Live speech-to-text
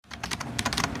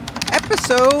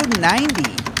episode 90,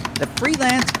 the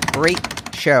Freelance Rate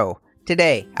Show.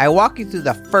 Today, I walk you through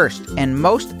the first and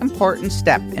most important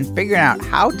step in figuring out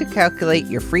how to calculate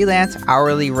your freelance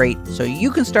hourly rate so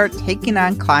you can start taking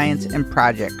on clients and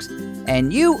projects.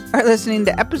 And you are listening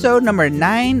to episode number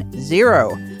 90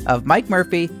 of Mike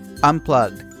Murphy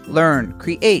Unplugged. Learn,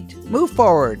 create, move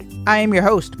forward. I am your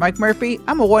host, Mike Murphy.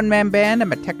 I'm a one-man band.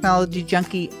 I'm a technology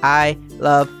junkie. I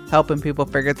love helping people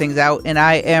figure things out, and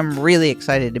I am really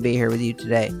excited to be here with you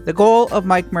today. The goal of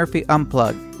Mike Murphy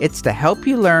Unplugged, it's to help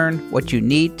you learn what you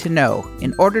need to know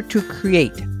in order to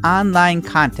create online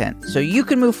content so you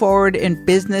can move forward in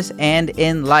business and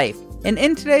in life. And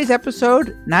in today's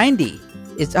episode 90,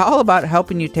 it's all about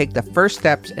helping you take the first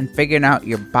steps in figuring out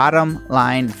your bottom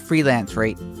line freelance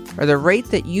rate, or the rate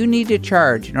that you need to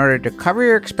charge in order to cover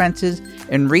your expenses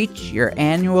and reach your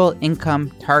annual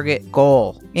income target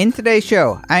goal. In today's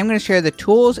show, I'm going to share the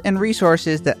tools and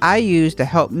resources that I use to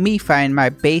help me find my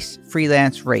base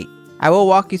freelance rate. I will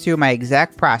walk you through my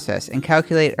exact process and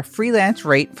calculate a freelance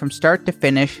rate from start to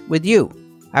finish with you.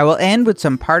 I will end with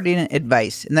some parting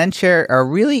advice and then share a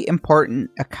really important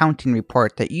accounting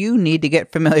report that you need to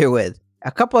get familiar with.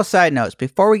 A couple of side notes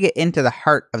before we get into the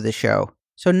heart of the show.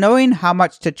 So knowing how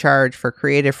much to charge for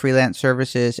creative freelance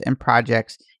services and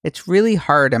projects, it's really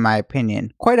hard in my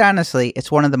opinion. Quite honestly,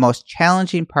 it's one of the most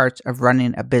challenging parts of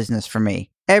running a business for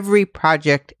me. Every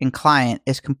project and client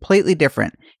is completely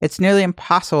different. It's nearly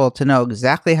impossible to know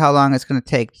exactly how long it's going to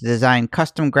take to design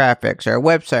custom graphics or a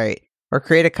website or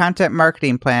create a content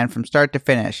marketing plan from start to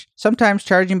finish. Sometimes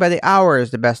charging by the hour is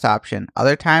the best option,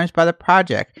 other times by the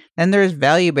project. Then there's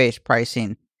value-based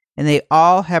pricing, and they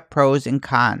all have pros and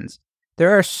cons.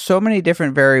 There are so many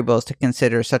different variables to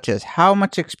consider, such as how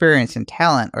much experience and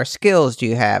talent or skills do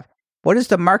you have? What is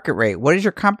the market rate? What is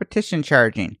your competition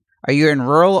charging? Are you in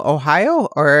rural Ohio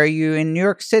or are you in New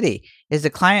York City? Is the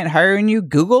client hiring you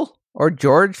Google or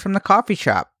George from the coffee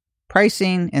shop?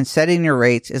 Pricing and setting your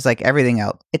rates is like everything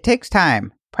else. It takes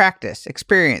time, practice,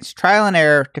 experience, trial and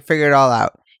error to figure it all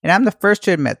out. And I'm the first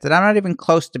to admit that I'm not even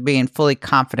close to being fully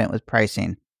confident with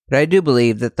pricing. But I do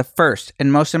believe that the first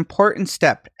and most important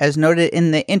step, as noted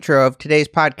in the intro of today's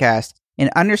podcast, in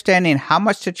understanding how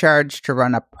much to charge to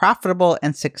run a profitable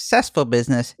and successful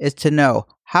business is to know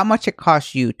how much it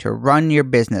costs you to run your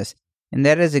business. And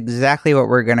that is exactly what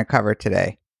we're going to cover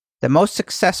today. The most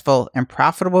successful and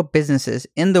profitable businesses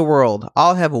in the world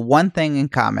all have one thing in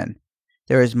common.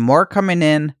 There is more coming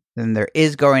in than there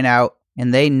is going out,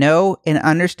 and they know and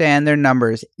understand their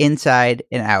numbers inside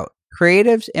and out.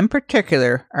 Creatives in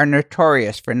particular are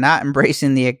notorious for not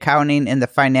embracing the accounting and the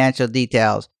financial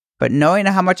details, but knowing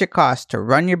how much it costs to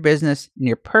run your business in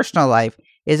your personal life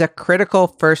is a critical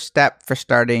first step for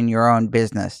starting your own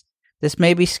business. This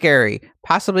may be scary,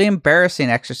 possibly embarrassing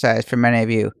exercise for many of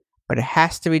you, but it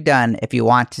has to be done if you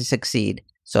want to succeed.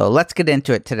 So let's get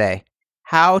into it today.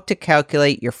 How to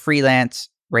calculate your freelance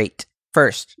rate.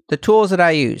 First, the tools that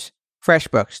I use.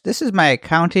 FreshBooks. This is my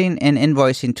accounting and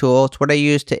invoicing tool. It's what I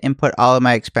use to input all of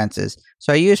my expenses.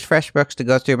 So I use FreshBooks to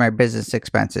go through my business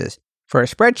expenses. For a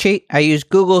spreadsheet, I use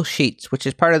Google Sheets, which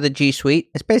is part of the G Suite.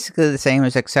 It's basically the same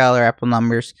as Excel or Apple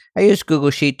Numbers. I use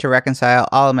Google Sheet to reconcile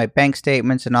all of my bank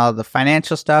statements and all of the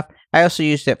financial stuff. I also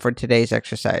used it for today's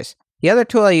exercise. The other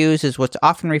tool I use is what's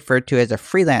often referred to as a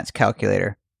freelance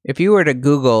calculator. If you were to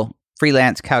Google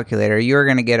freelance calculator, you're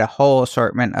going to get a whole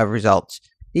assortment of results.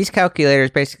 These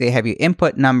calculators basically have you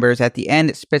input numbers. At the end,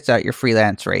 it spits out your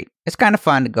freelance rate. It's kind of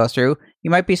fun to go through. You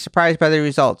might be surprised by the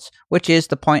results, which is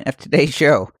the point of today's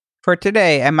show. For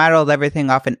today, I modeled everything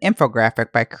off an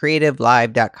infographic by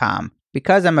CreativeLive.com.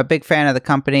 Because I'm a big fan of the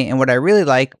company, and what I really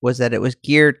liked was that it was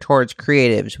geared towards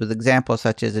creatives with examples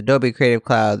such as Adobe Creative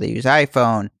Cloud. They use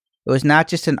iPhone. It was not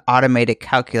just an automated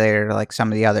calculator like some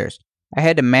of the others. I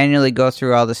had to manually go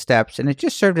through all the steps, and it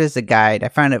just served as a guide. I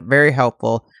found it very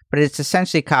helpful, but it's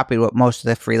essentially copied what most of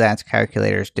the freelance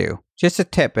calculators do. Just a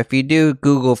tip, if you do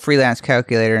Google freelance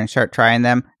calculator and start trying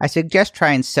them, I suggest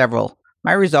trying several.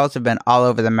 My results have been all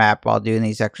over the map while doing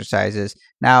these exercises.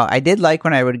 Now, I did like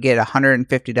when I would get a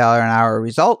 $150 an hour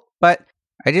result, but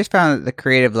I just found that the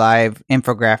Creative Live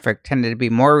infographic tended to be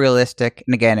more realistic,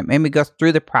 and again, it made me go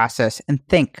through the process and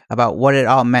think about what it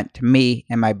all meant to me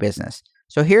and my business.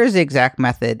 So here's the exact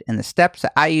method and the steps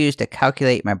that I use to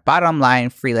calculate my bottom line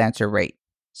freelancer rate.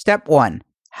 Step 1.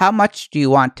 How much do you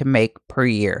want to make per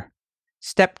year?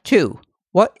 Step 2.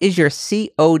 What is your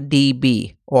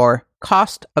CODB, or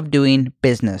cost of doing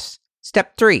business?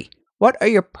 Step 3. What are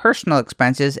your personal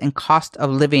expenses and cost of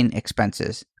living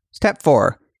expenses? Step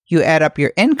 4. You add up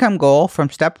your income goal from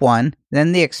step 1,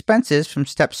 then the expenses from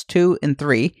steps 2 and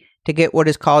 3 to get what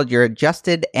is called your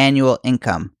adjusted annual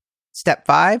income. Step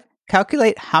 5.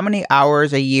 calculate how many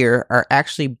hours a year are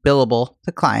actually billable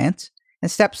to clients. And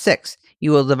step 6,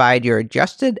 you will divide your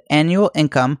adjusted annual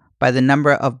income by the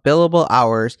number of billable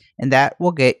hours, and that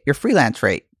will get your freelance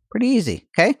rate. Pretty easy,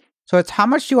 okay? So it's how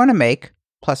much you want to make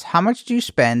plus how much do you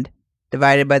spend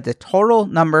divided by the total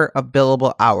number of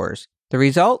billable hours. The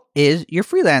result is your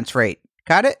freelance rate.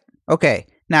 Got it? Okay,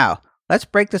 now let's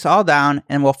break this all down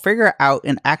and we'll figure out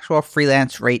an actual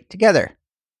freelance rate together.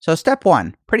 So step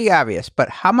 1, pretty obvious, but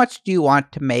how much do you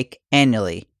want to make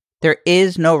annually? There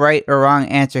is no right or wrong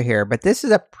answer here, but this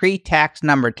is a pre-tax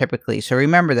number typically. So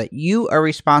remember that you are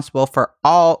responsible for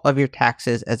all of your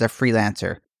taxes as a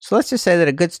freelancer. So let's just say that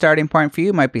a good starting point for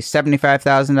you might be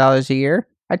 $75,000 a year.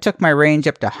 I took my range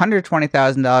up to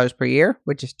 $120,000 per year,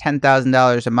 which is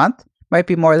 $10,000 a month. Might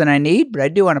be more than I need, but I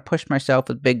do want to push myself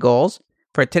with big goals.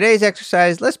 For today's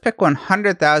exercise, let's pick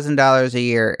 $100,000 a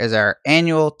year as our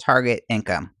annual target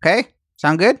income. Okay?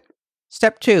 Sound good?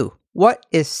 Step 2, what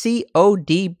is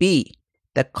CODB?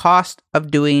 The cost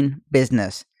of doing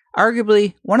business.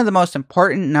 Arguably one of the most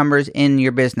important numbers in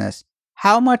your business.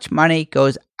 How much money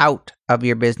goes out of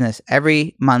your business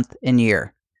every month and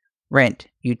year? Rent,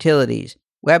 utilities,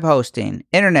 web hosting,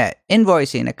 internet,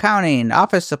 invoicing, accounting,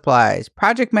 office supplies,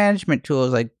 project management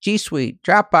tools like G Suite,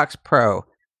 Dropbox Pro,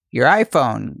 your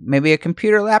iPhone, maybe a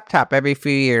computer laptop every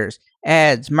few years,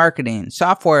 ads, marketing,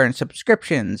 software and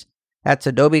subscriptions. That's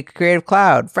Adobe Creative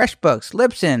Cloud, FreshBooks,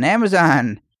 Libsyn,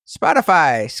 Amazon,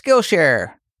 Spotify,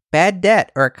 Skillshare. Bad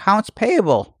debt or accounts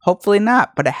payable. Hopefully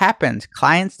not, but it happens.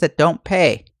 Clients that don't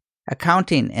pay.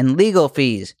 Accounting and legal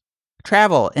fees.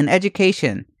 Travel and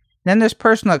education. Then there's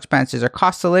personal expenses or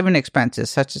cost of living expenses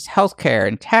such as healthcare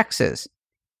and taxes.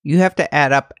 You have to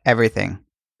add up everything.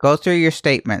 Go through your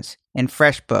statements in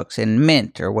FreshBooks, in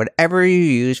Mint, or whatever you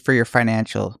use for your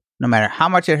financial, no matter how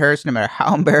much it hurts, no matter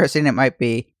how embarrassing it might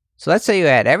be. So let's say you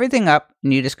add everything up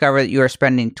and you discover that you are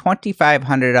spending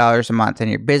 $2,500 a month on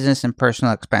your business and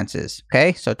personal expenses.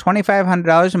 Okay, so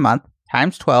 $2,500 a month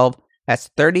times 12,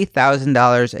 that's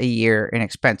 $30,000 a year in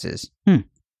expenses.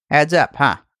 Adds up,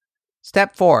 huh?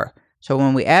 Step 4. So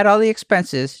when we add all the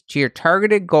expenses to your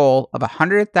targeted goal of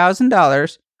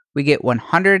 $100,000, we get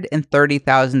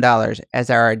 $130,000 as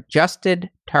our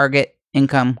adjusted target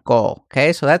income goal.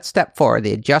 Okay, so that's step 4,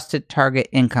 the adjusted target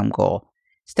income goal.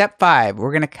 Step 5,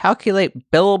 we're going to calculate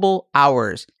billable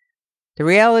hours. The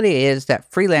reality is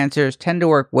that freelancers tend to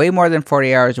work way more than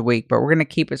 40 hours a week, but we're going to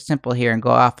keep it simple here and go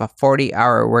off a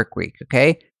 40-hour work week,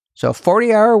 okay? So a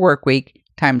 40-hour work week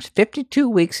times 52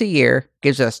 weeks a year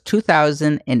gives us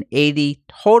 2,080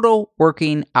 total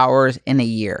working hours in a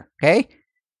year, okay?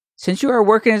 Since you are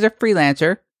working as a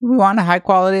freelancer, we want a high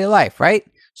quality of life, right?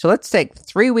 So let's take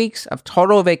 3 weeks of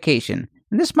total vacation.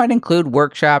 And this might include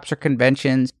workshops or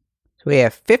conventions. So we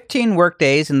have 15 work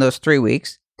days in those 3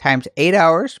 weeks times 8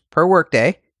 hours per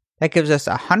workday. That gives us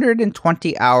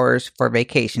 120 hours for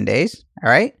vacation days,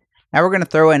 all right? Now we're going to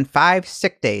throw in 5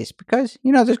 sick days because,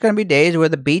 there's going to be days where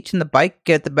the beach and the bike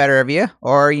get the better of you,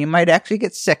 or you might actually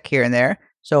get sick here and there.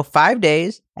 So 5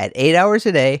 days at 8 hours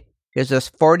a day gives us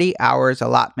 40 hours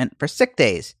allotment for sick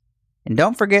days. And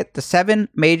don't forget the 7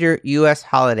 major U.S.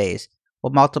 holidays.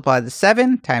 We'll multiply the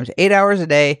 7 times 8 hours a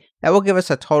day. That will give us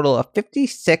a total of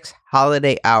 56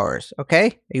 holiday hours. Okay?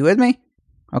 Are you with me?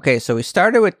 Okay, so we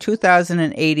started with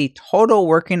 2,080 total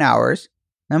working hours.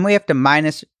 Then we have to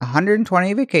minus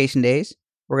 120 vacation days.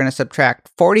 We're going to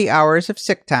subtract 40 hours of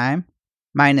sick time,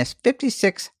 minus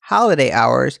 56 holiday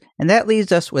hours, and that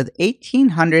leaves us with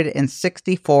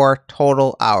 1,864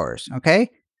 total hours,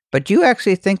 okay? But do you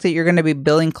actually think that you're going to be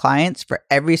billing clients for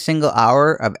every single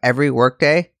hour of every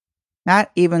workday?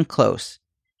 Not even close.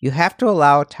 You have to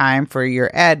allow time for your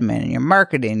admin, your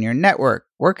marketing, your network,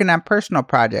 working on personal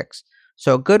projects.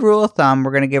 So a good rule of thumb,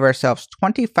 we're going to give ourselves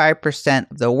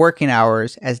 25% of the working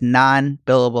hours as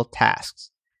non-billable tasks.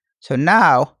 So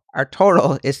now our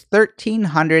total is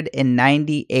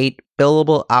 1,398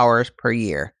 billable hours per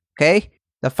year. Okay?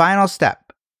 The final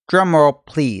step. Drum roll,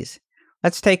 please.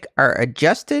 Let's take our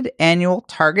adjusted annual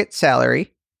target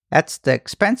salary. That's the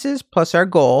expenses plus our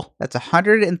goal. That's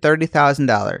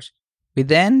 $130,000. We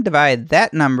then divide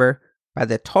that number by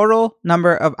the total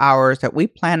number of hours that we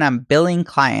plan on billing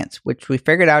clients, which we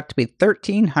figured out to be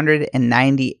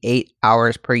 1,398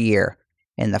 hours per year.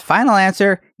 And the final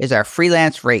answer is our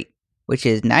freelance rate, which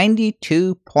is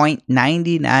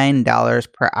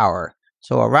 $92.99 per hour.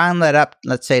 So we'll round that up,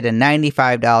 let's say, to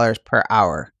 $95 per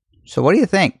hour. So what do you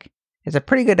think? It's a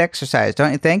pretty good exercise,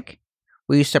 don't you think?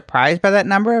 Were you surprised by that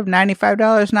number of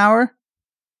 $95 an hour?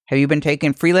 Have you been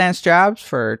taking freelance jobs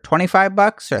for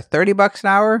 $25 or $30 an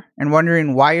hour and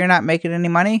wondering why you're not making any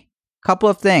money? Couple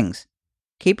of things.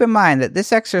 Keep in mind that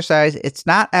this exercise, it's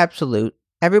not absolute.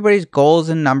 Everybody's goals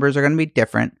and numbers are going to be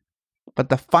different, but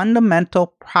the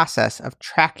fundamental process of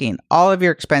tracking all of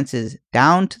your expenses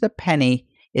down to the penny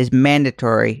is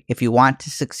mandatory if you want to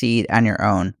succeed on your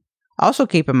own. Also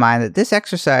keep in mind that this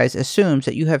exercise assumes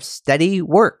that you have steady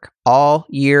work all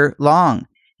year long,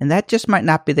 and that just might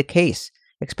not be the case,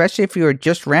 especially if you are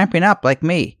just ramping up like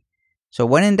me. So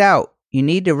when in doubt, you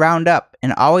need to round up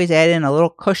and always add in a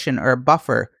little cushion or a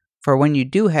buffer for when you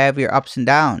do have your ups and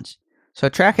downs. So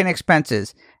tracking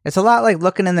expenses, it's a lot like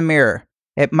looking in the mirror.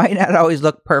 It might not always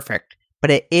look perfect,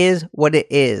 but it is what it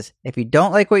is. If you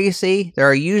don't like what you see, there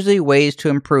are usually ways to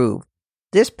improve.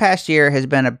 This past year has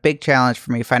been a big challenge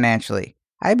for me financially.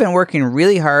 I've been working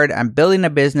really hard on building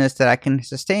a business that can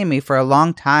sustain me for a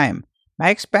long time. My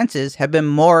expenses have been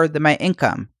more than my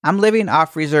income. I'm living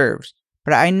off reserves,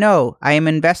 but I know I am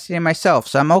investing in myself,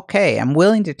 so I'm okay. I'm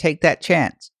willing to take that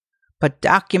chance. But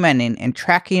documenting and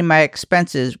tracking my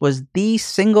expenses was the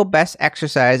single best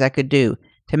exercise I could do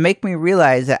to make me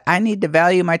realize that I need to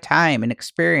value my time and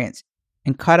experience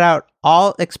and cut out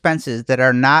all expenses that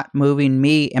are not moving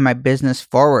me and my business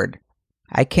forward.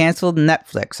 I canceled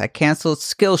Netflix, I canceled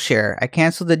Skillshare, I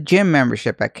canceled the gym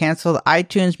membership, I canceled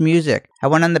iTunes Music, I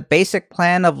went on the basic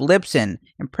plan of Libsyn,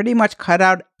 and pretty much cut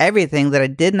out everything that I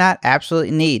did not absolutely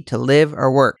need to live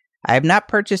or work. I have not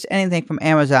purchased anything from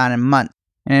Amazon in months,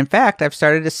 and in fact, I've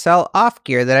started to sell off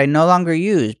gear that I no longer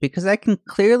use because I can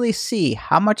clearly see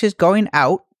how much is going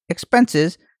out,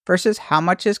 expenses, versus how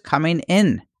much is coming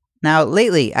in. Now,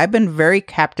 lately, I've been very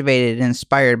captivated and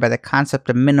inspired by the concept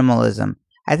of minimalism.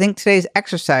 I think today's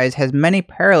exercise has many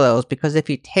parallels because if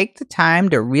you take the time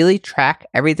to really track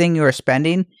everything you are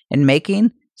spending and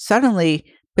making, suddenly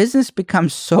business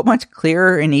becomes so much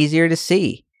clearer and easier to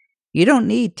see. You don't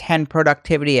need 10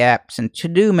 productivity apps and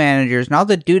to-do managers and all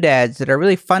the doodads that are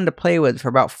really fun to play with for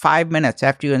about 5 minutes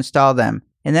after you install them.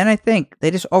 And then I think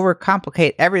they just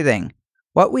overcomplicate everything.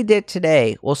 What we did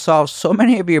today will solve so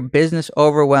many of your business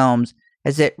overwhelms,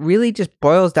 as it really just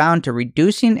boils down to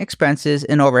reducing expenses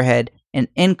and overhead and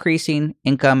increasing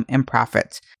income and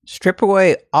profits. Strip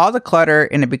away all the clutter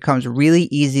and it becomes really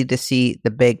easy to see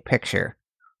the big picture.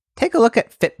 Take a look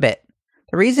at Fitbit.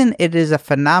 The reason it is a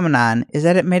phenomenon is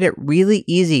that it made it really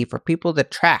easy for people to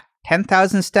track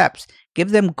 10,000 steps, give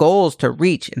them goals to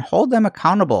reach and hold them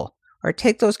accountable, or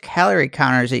take those calorie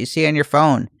counters that you see on your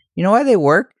phone. You know why they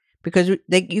work? Because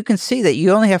you can see that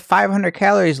you only have 500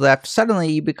 calories left.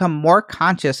 Suddenly you become more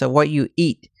conscious of what you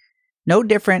eat. No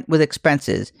different with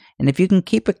expenses. And if you can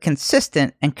keep it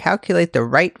consistent and calculate the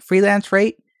right freelance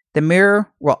rate, the mirror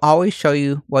will always show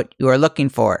you what you are looking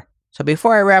for. So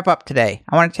before I wrap up today,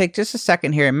 I want to take just a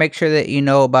second here and make sure that you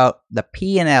know about the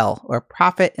P&L, or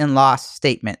profit and loss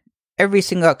statement. Every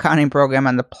single accounting program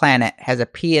on the planet has a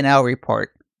P&L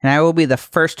report. And I will be the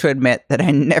first to admit that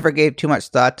I never gave too much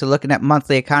thought to looking at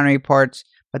monthly accounting reports,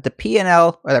 but the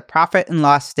P&L, or the profit and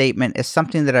loss statement, is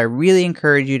something that I really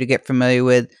encourage you to get familiar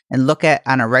with and look at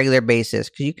on a regular basis,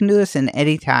 because you can do this in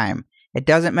any time. It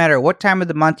doesn't matter what time of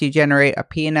the month you generate a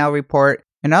P&L report,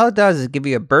 and all it does is give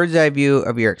you a bird's eye view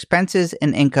of your expenses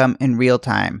and income in real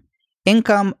time.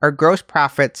 Income, or gross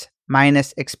profits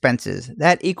minus expenses.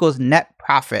 That equals net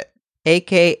profit,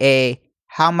 aka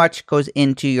how much goes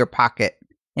into your pocket.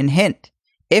 And hint,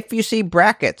 if you see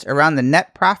brackets around the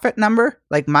net profit number,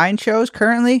 like mine shows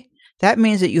currently, that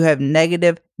means that you have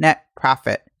negative net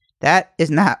profit. That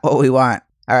is not what we want.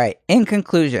 All right, in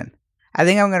conclusion, I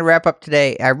think I'm going to wrap up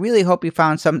today. I really hope you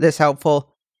found some of this helpful.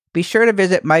 Be sure to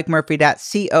visit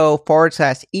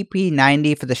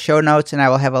mikemurphy.co/EP90 for the show notes, and I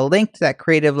will have a link to that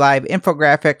Creative Live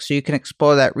infographic so you can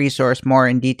explore that resource more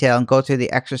in detail and go through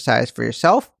the exercise for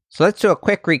yourself. So let's do a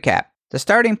quick recap. The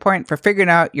starting point for figuring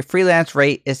out your freelance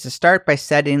rate is to start by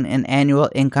setting an annual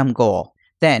income goal.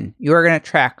 Then you are going to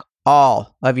track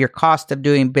all of your cost of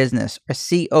doing business, or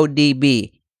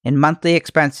CODB, and monthly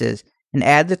expenses, and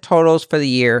add the totals for the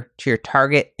year to your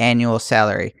target annual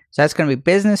salary. So that's going to be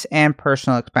business and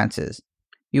personal expenses.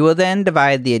 You will then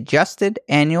divide the adjusted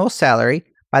annual salary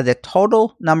by the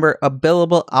total number of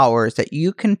billable hours that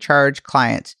you can charge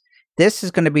clients. This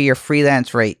is going to be your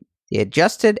freelance rate. The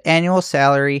adjusted annual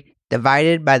salary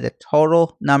divided by the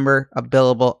total number of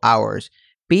billable hours.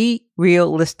 Be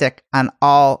realistic on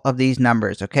all of these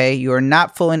numbers, okay? You are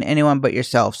not fooling anyone but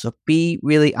yourself, so be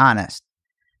really honest.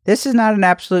 This is not an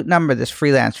absolute number, this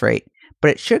freelance rate,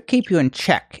 but it should keep you in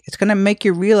check. It's going to make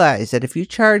you realize that if you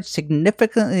charge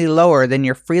significantly lower than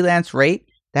your freelance rate,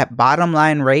 that bottom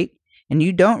line rate, and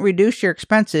you don't reduce your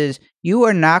expenses, you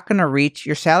are not going to reach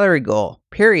your salary goal,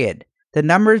 period. The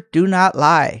numbers do not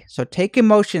lie. So take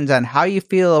emotions on how you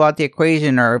feel about the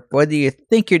equation, or whether you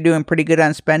think you're doing pretty good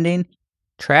on spending.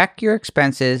 Track your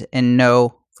expenses and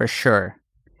know for sure.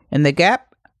 And the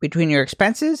gap between your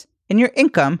expenses and your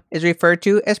income is referred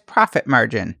to as profit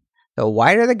margin. The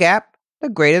wider the gap, the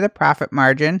greater the profit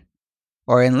margin,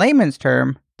 or in layman's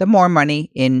term, the more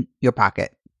money in your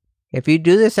pocket. If you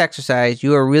do this exercise,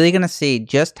 you are really going to see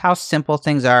just how simple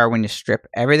things are when you strip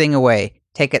everything away.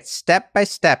 Take it step by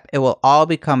step. It will all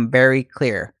become very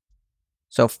clear.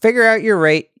 So figure out your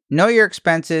rate, know your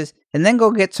expenses, and then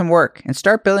go get some work and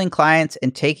start billing clients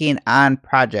and taking on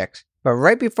projects. But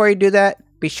right before you do that,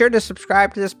 be sure to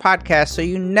subscribe to this podcast so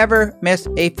you never miss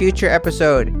a future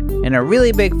episode. And a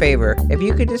really big favor, if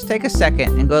you could just take a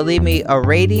second and go leave me a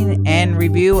rating and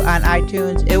review on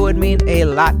iTunes, it would mean a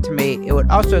lot to me. It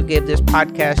would also give this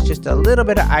podcast just a little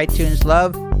bit of iTunes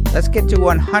love. Let's get to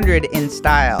 100 in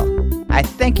style. I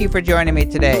thank you for joining me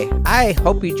today. I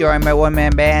hope you join my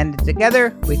one-man band.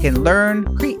 Together, we can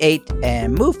learn, create,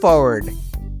 and move forward.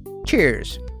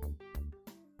 Cheers.